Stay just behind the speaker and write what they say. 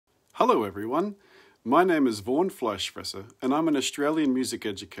Hello everyone, my name is Vaughan Fleischfresser and I'm an Australian music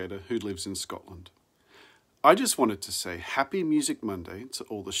educator who lives in Scotland. I just wanted to say Happy Music Monday to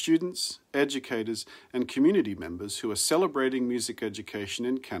all the students, educators and community members who are celebrating music education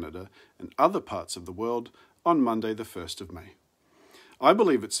in Canada and other parts of the world on Monday the 1st of May. I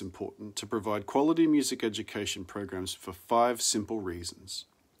believe it's important to provide quality music education programs for 5 simple reasons.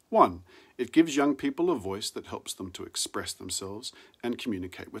 1. It gives young people a voice that helps them to express themselves and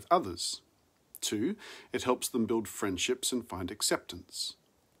communicate with others. 2. It helps them build friendships and find acceptance.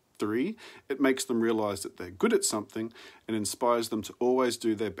 3. It makes them realize that they're good at something and inspires them to always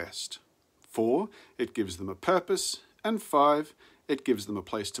do their best. 4. It gives them a purpose. And 5. It gives them a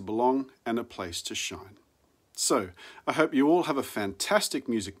place to belong and a place to shine. So, I hope you all have a fantastic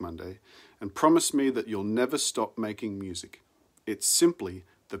Music Monday and promise me that you'll never stop making music. It's simply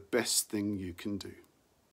the best thing you can do.